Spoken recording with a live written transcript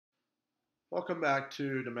Welcome back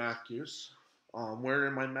to the Math Use. Where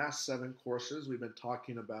in my Math 7 courses, we've been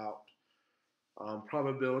talking about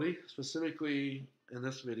probability. Specifically, in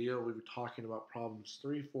this video, we'll be talking about problems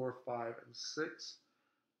 3, 4, 5, and 6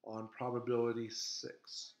 on probability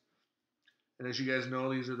 6. And as you guys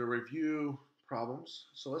know, these are the review problems.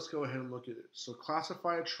 So let's go ahead and look at it. So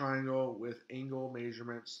classify a triangle with angle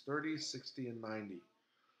measurements 30, 60, and 90.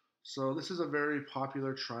 So this is a very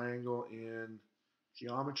popular triangle in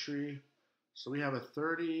geometry. So we have a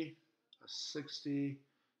 30, a 60,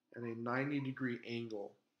 and a 90-degree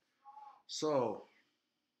angle. So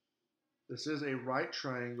this is a right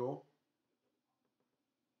triangle.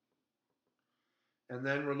 And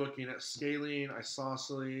then we're looking at scalene,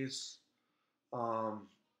 isosceles,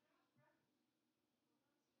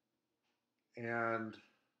 and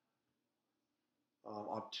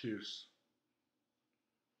obtuse.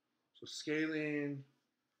 So scalene,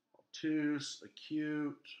 obtuse,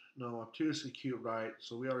 acute, right?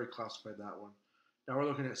 So we already classified that one. Now we're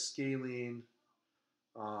looking at scalene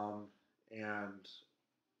and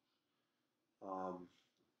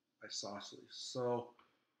isosceles. So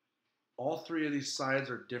all three of these sides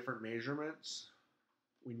are different measurements.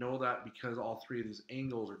 We know that because all three of these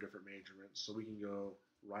angles are different measurements. So we can go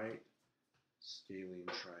right scalene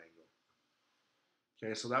triangle.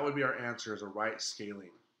 Okay, so that would be our answer, is a right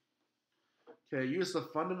scalene. Okay, use the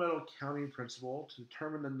fundamental counting principle to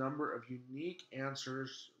determine the number of unique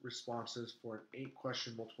responses for an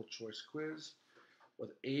 8-question multiple choice quiz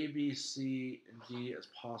with A, B, C, and D as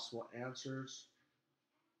possible answers.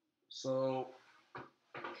 So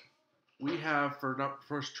we have, for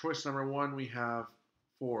first choice number 1, we have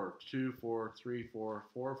 4, 2, 4, 3, 4,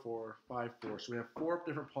 4, 4, 5, 4. So we have 4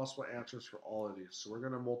 different possible answers for all of these. So we're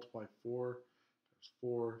going to multiply 4 times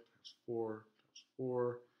 4 times 4 times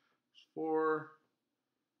 4 times 4.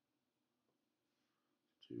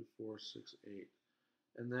 2, 4, 6, 8.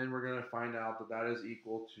 And then we're going to find out that that is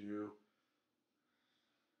equal to,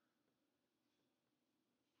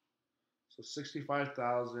 so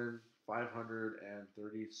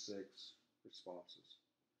 65,536 responses.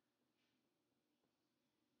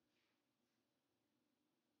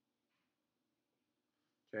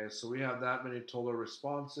 Okay, so we have that many total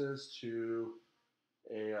responses to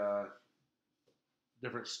a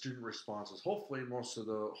different student responses. Hopefully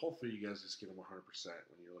you guys just give them 100%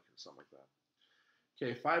 when you're looking at something like that.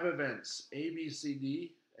 Okay, 5 events, A, B, C,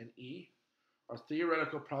 D, and E are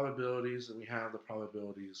theoretical probabilities, and we have the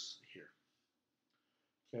probabilities here.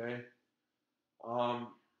 Okay,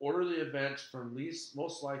 order the events from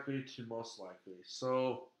most likely to most likely.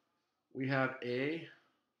 So we have A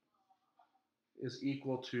is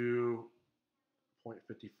equal to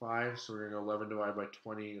 0.55, so we're going to go 11 divided by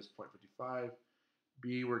 20 is 0.55.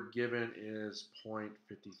 B we're given is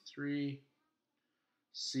 0.53.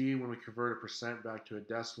 C, when we convert a percent back to a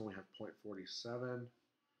decimal, we have 0.47.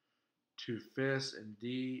 2/5, and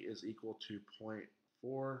D is equal to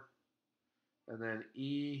 0.4. And then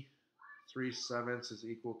E, 3/7 is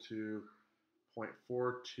equal to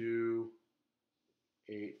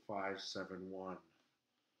 0.428571.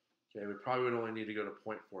 Okay, we probably would only need to go to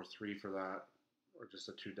 0.43 for that, or just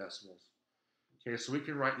the 2 decimals. Okay, so we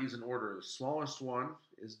can write these in order. The smallest one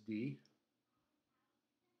is D.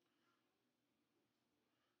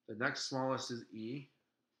 The next smallest is E.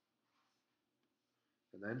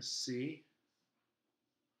 And then C.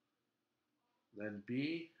 Then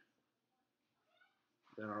B.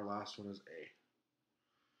 Then our last one is A.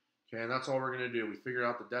 Okay, and that's all we're going to do. We figure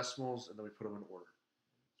out the decimals, and then we put them in order.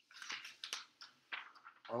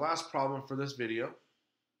 Our last problem for this video,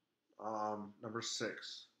 number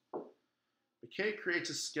 6. McKay creates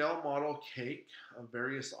a scale model cake of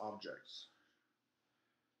various objects.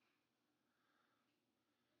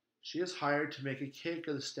 She is hired to make a cake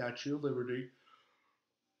of the Statue of Liberty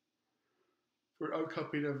for an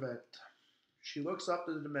upcoming event. She looks up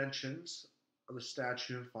the dimensions of the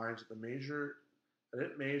statue and finds that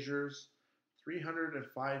it measures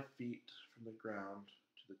 305 feet from the ground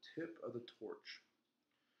to the tip of the torch.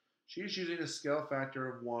 She is using a scale factor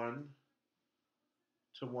of 1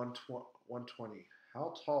 to 120.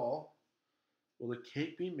 How tall will the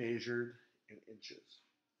cake be measured in inches?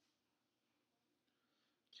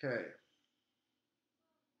 Okay.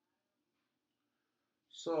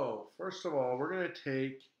 So, first of all, we're going to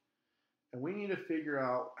take, and we need to figure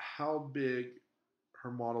out how big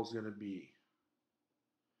her model is going to be.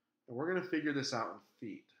 And we're going to figure this out in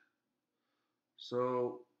feet.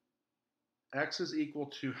 So, X is equal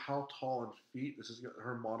to how tall in feet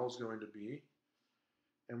her model is going to be.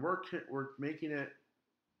 And we're making it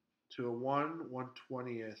to a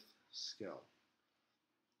 1/120th scale.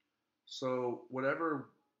 So whatever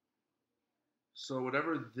So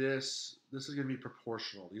whatever this is going to be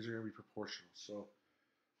proportional. These are going to be proportional. So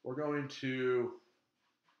we're going to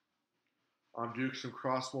do some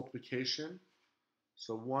cross multiplication.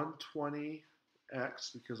 So 120x,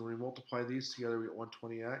 because when we multiply these together, we get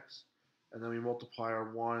 120x. And then we multiply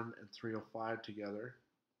our 1 and 305 together.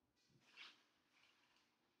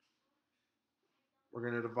 We're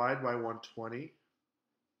going to divide by 120.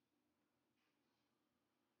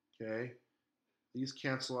 Okay. These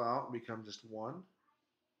cancel out and become just 1.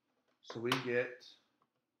 So we get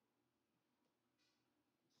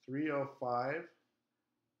 305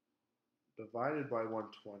 divided by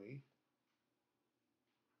 120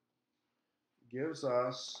 gives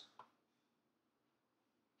us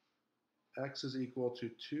x is equal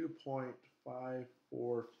to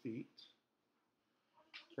 2.54 feet.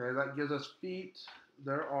 Okay, that gives us feet.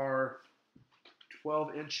 There are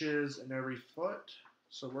 12 inches in every foot.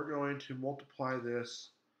 So we're going to multiply this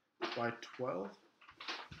by 12,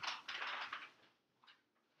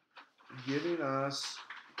 giving us,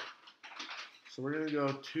 so we're going to go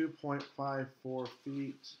 2.54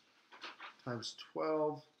 feet times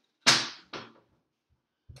 12,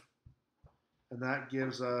 and that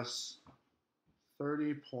gives us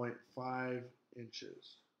 30.5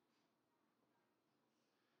 inches.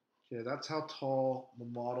 Okay, that's how tall the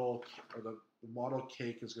model or the model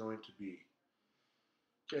cake is going to be.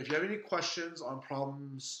 Okay, if you have any questions on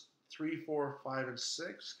problems 3, 4, 5, and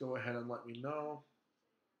 6, go ahead and let me know.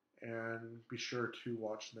 And be sure to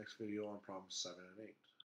watch the next video on problems 7 and 8.